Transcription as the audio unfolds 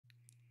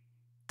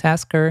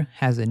Tasker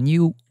has a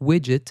new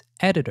widget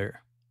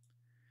editor.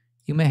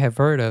 You may have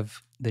heard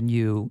of the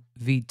new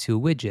V2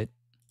 widget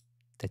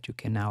that you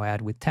can now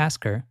add with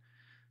Tasker.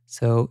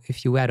 So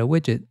if you add a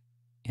widget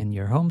in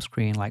your home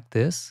screen like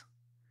this,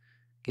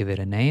 give it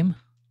a name.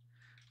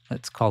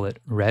 Let's call it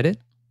Reddit.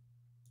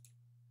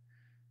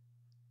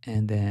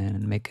 And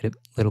then make it a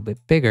little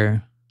bit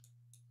bigger.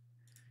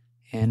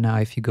 And now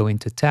if you go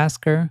into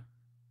Tasker,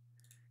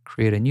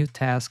 create a new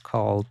task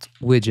called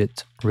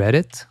Widget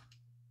Reddit,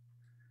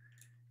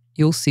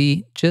 you'll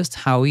see just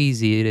how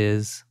easy it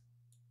is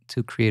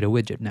to create a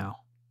widget now.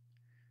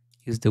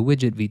 Use the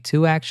Widget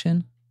V2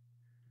 action,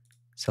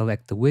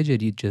 select the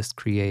widget you just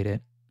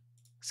created,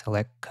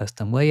 select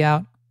Custom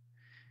Layout,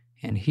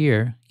 and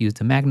here use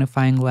the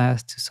magnifying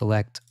glass to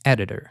select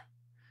Editor.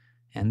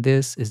 And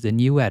this is the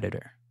new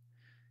editor.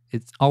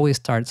 It always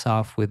starts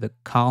off with a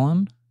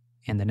column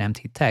and an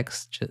empty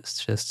text,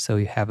 just so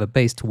you have a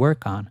base to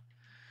work on.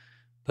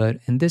 But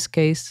in this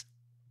case,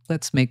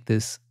 let's make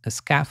this a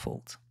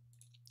scaffold.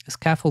 A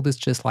scaffold is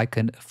just like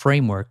a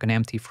framework, an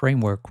empty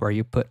framework where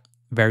you put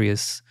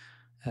various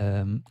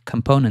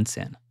components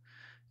in.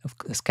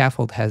 A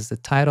scaffold has the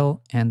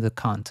title and the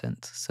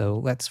content. So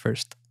let's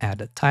first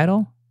add a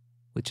title,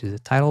 which is a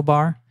title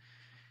bar.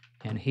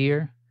 And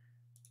here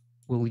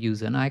we'll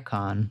use an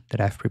icon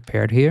that I've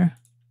prepared here,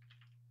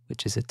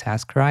 which is a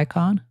Tasker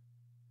icon.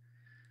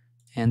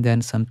 And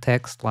then some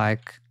text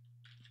like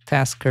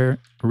Tasker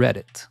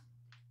Reddit.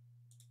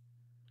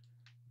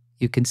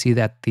 You can see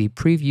that the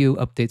preview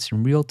updates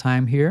in real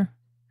time here.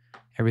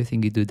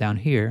 Everything you do down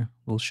here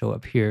will show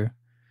up here,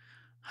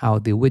 how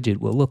the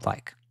widget will look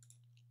like.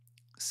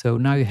 So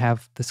now you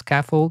have the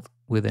scaffold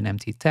with an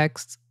empty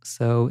text.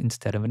 So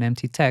instead of an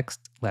empty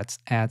text, let's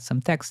add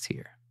some text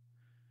here.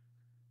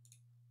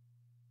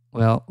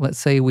 Well, let's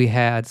say we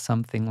had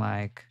something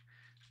like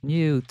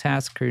new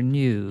Tasker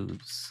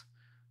news.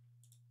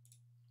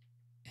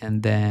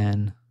 And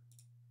then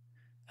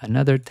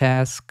another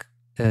text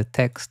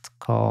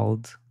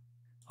called,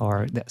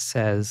 or that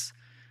says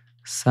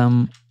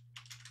some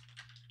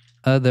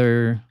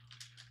other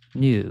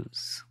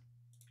news.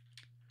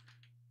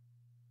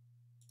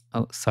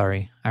 Oh,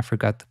 sorry, I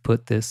forgot to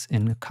put this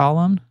in a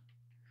column.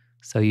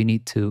 So you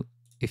need to,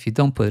 if you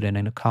don't put it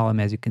in a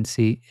column, as you can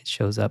see, it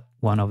shows up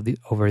one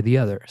over the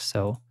other.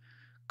 So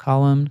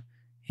column,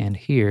 and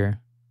here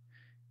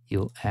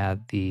you'll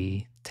add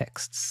the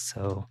text.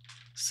 So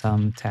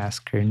some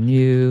Tasker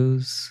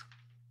news,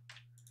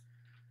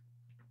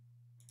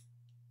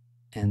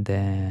 and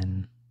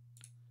then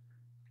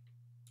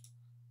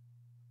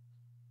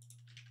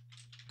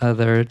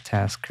other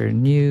Tasker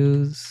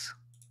news.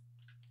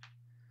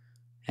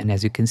 And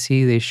as you can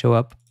see, they show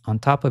up on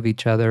top of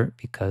each other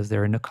because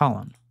they're in a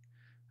column.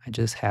 I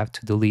just have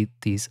to delete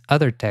these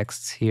other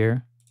texts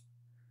here.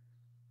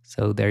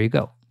 So there you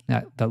go.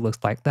 That looks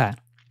like that.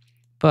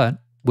 But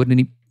wouldn't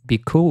it be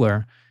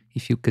cooler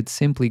if you could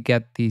simply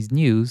get these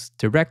news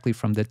directly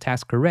from the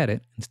Tasker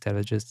Reddit instead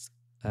of just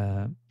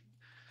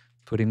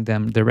putting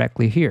them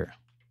directly here?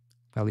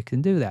 Well, you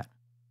can do that.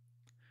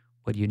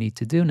 What you need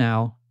to do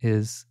now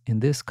is in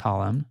this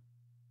column,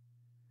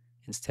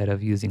 instead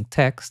of using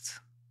text,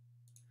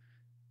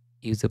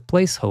 use a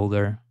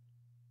placeholder.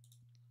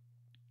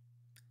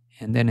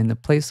 And then in the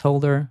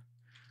placeholder,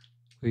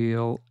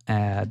 we'll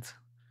add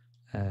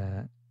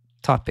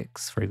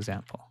topics, for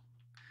example.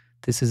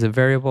 This is a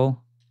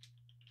variable,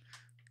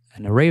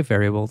 an array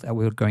variable that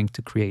we're going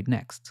to create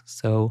next.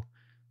 So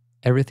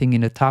everything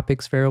in the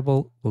topics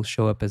variable will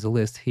show up as a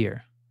list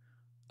here.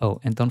 Oh,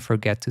 and don't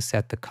forget to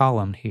set the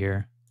column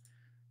here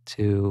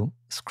to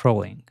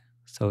scrolling.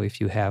 So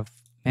if you have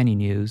many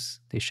news,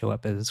 they show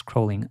up as a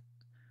scrolling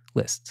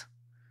list.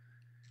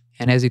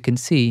 And as you can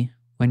see,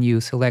 when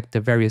you select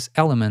the various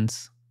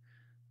elements,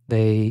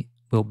 they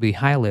will be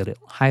highlighted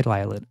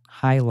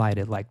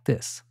like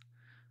this.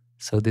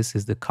 So this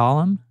is the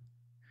column.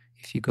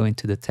 If you go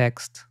into the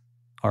text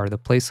or the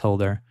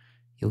placeholder,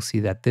 you'll see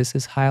that this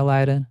is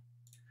highlighted,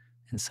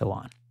 and so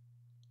on.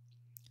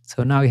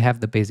 So now we have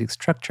the basic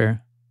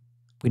structure.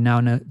 We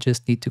now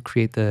just need to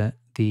create the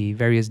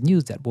various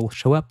news that will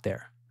show up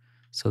there.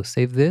 So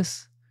save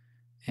this,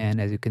 and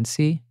as you can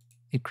see,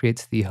 it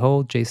creates the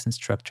whole JSON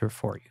structure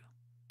for you.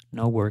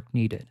 No work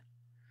needed.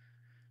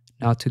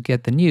 Now to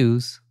get the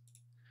news,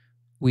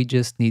 we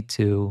just need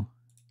to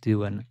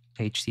do an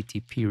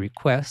HTTP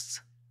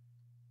request.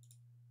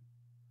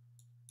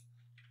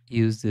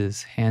 Use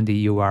this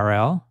handy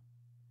URL,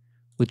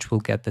 which will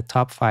get the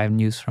top 5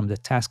 news from the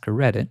Tasker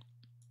Reddit.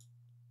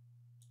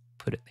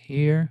 Put it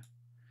here.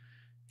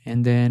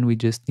 And then we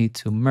just need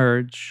to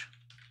merge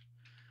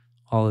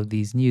all of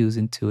these news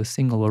into a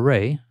single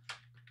array.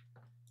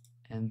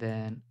 And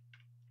then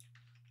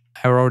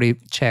I already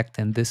checked,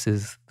 and this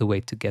is the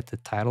way to get the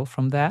title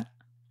from that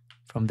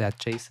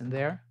JSON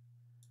there.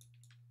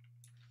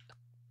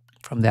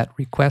 From that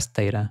request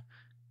data,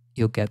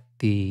 you'll get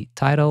the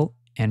title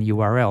and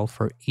URL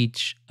for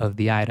each of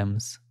the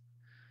items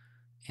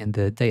in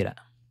the data.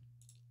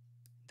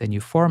 Then you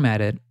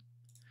format it,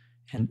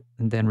 and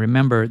then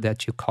remember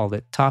that you called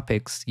it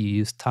topics. You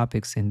use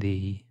topics in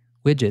the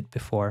widget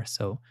before,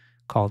 so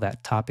call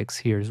that topics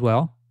here as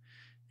well.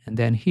 And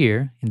then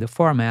here in the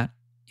format,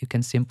 you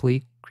can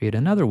simply create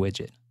another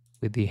widget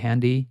with the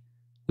handy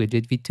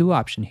widget v2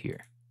 option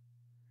here.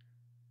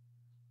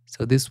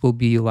 So this will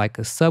be like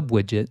a sub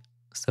widget,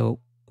 so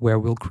where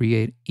we'll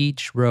create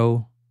each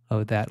row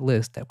of that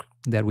list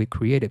that we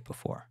created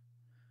before.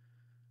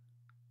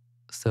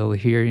 So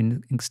here,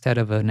 instead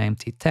of an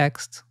empty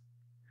text,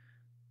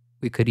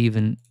 we could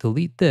even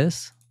delete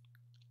this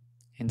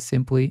and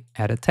simply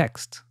add a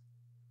text.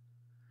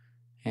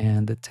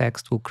 And the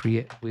text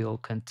will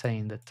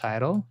contain the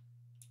title,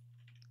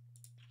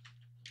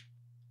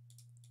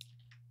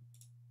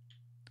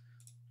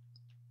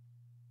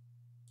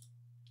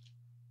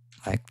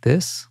 like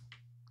this.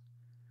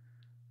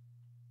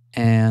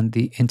 And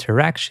the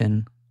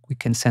interaction, we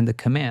can send a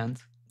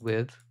command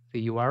with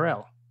the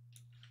URL.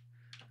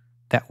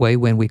 That way,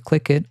 when we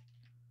click it,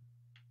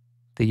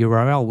 the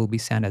URL will be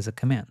sent as a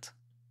command.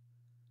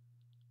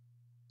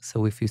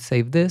 So if you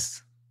save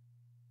this,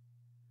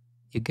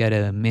 you get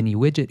a mini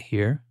widget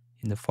here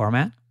in the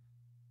format.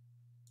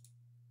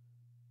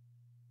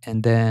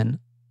 And then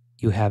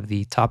you have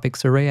the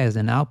topics array as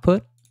an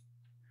output.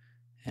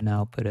 And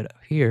I'll put it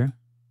up here.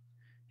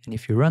 And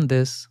if you run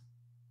this,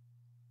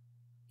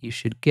 you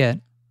should get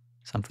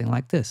something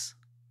like this.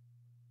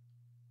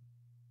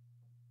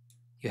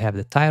 You have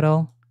the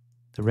title,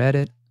 the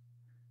Reddit,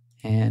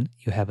 and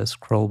you have a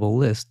scrollable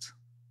list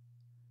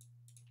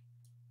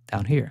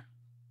down here.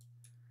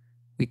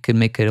 We could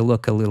make it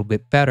look a little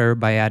bit better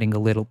by adding a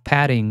little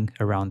padding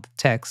around the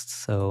text.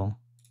 So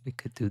we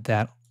could do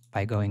that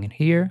by going in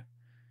here,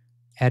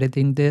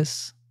 editing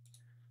this,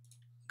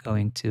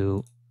 going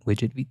to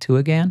widget v2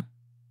 again.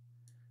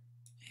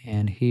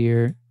 And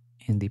here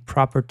in the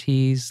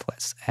properties,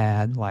 let's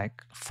add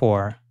like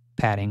 4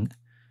 padding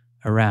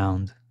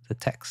around the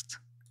text.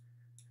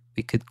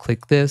 We could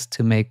click this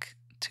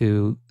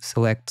to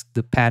select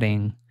the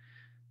padding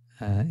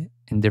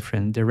in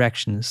different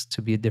directions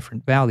to be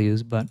different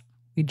values, but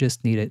we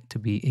just need it to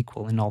be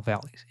equal in all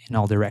values, in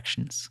all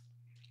directions.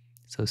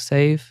 So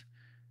save.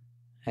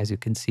 As you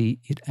can see,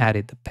 it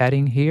added the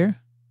padding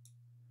here.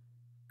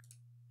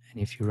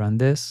 And if you run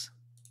this,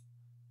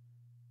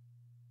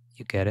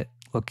 you get it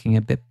looking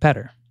a bit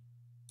better.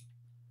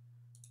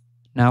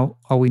 Now,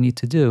 all we need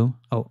to do,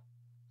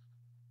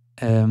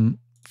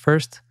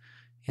 first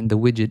in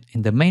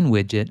the main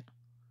widget,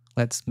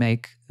 let's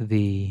make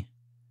the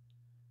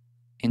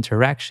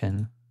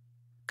interaction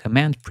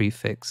command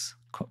prefix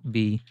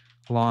be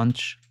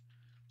launch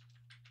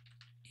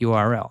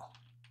URL.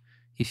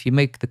 If you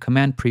make the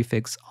command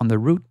prefix on the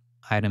root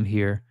item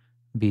here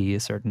be a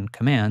certain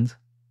command,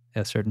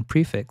 a certain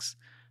prefix,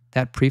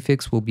 that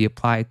prefix will be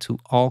applied to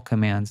all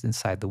commands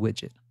inside the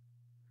widget.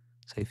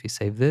 So if you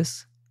save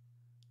this,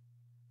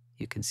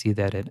 you can see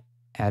that it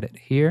added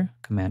here,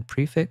 command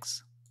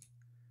prefix.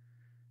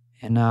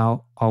 And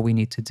now all we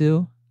need to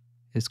do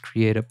is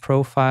create a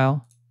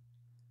profile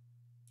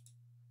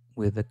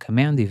with a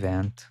command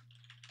event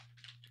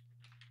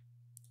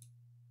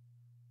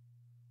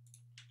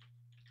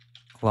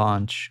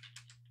launch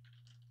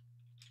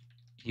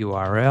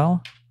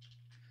URL.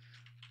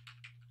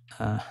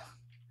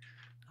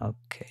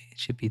 Okay, it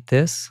should be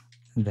this,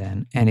 and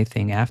then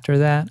anything after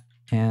that,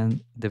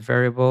 and the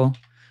variable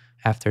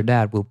after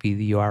that will be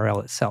the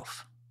URL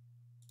itself.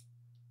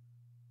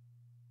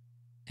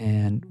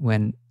 And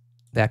when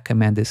that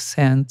command is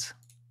sent,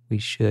 we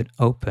should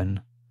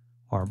open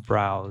or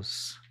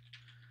browse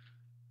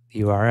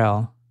the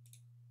URL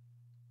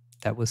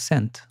that was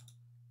sent.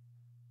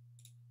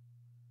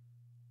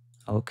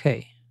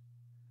 Okay,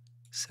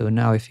 so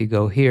now if you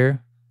go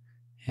here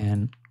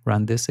and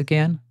run this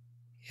again,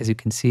 as you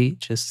can see,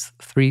 just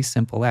 3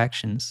 simple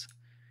actions,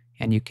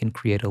 and you can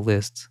create a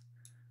list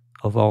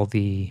of all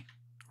the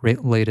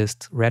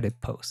latest Reddit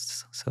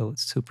posts. So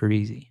it's super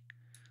easy.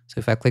 So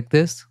if I click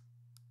this,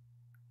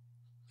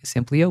 it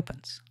simply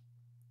opens.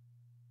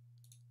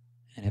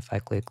 And if I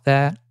click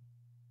that,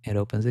 it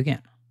opens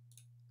again.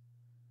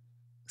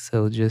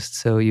 So just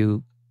so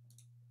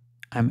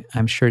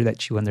I'm sure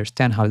that you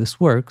understand how this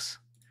works.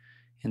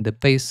 In the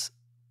base,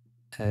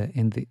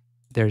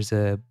 there's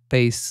a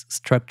base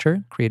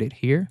structure created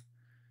here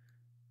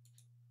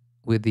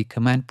with the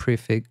command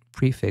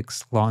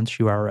prefix launch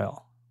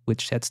URL,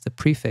 which sets the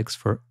prefix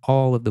for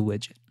all of the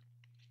widget.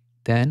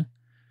 Then,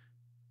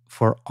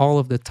 for all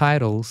of the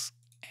titles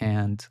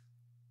and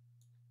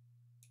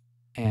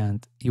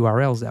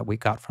URLs that we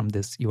got from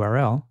this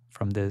URL,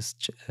 from this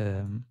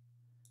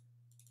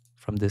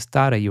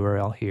data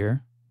URL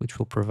here, which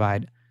will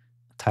provide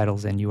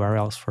titles and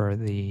URLs for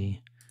the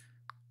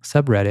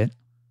subreddit,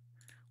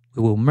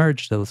 we will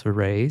merge those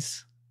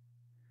arrays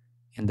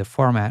in the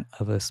format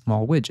of a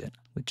small widget,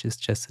 which is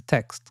just a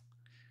text.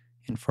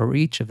 And for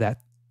each of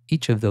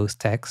those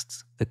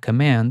texts, the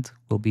command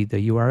will be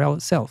the URL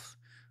itself.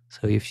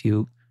 So if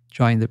you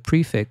join the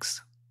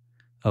prefix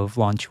of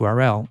launch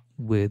URL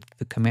with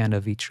the command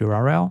of each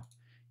URL,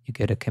 you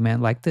get a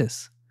command like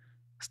this.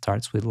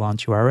 Starts with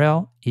launch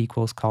URL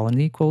equals :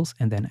 equals,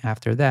 and then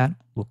after that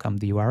will come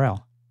the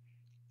URL.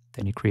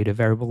 Then you create a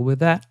variable with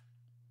that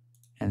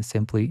and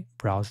simply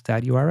browse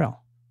that URL.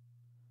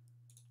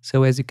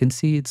 So as you can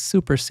see, it's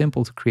super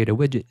simple to create a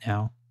widget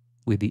now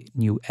with the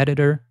new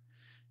editor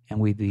and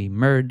with the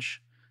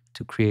merge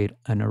to create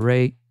an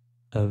array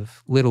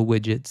of little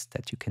widgets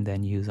that you can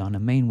then use on a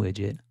main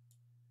widget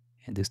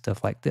and do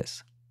stuff like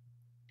this.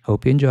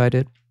 Hope you enjoyed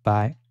it.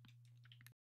 Bye.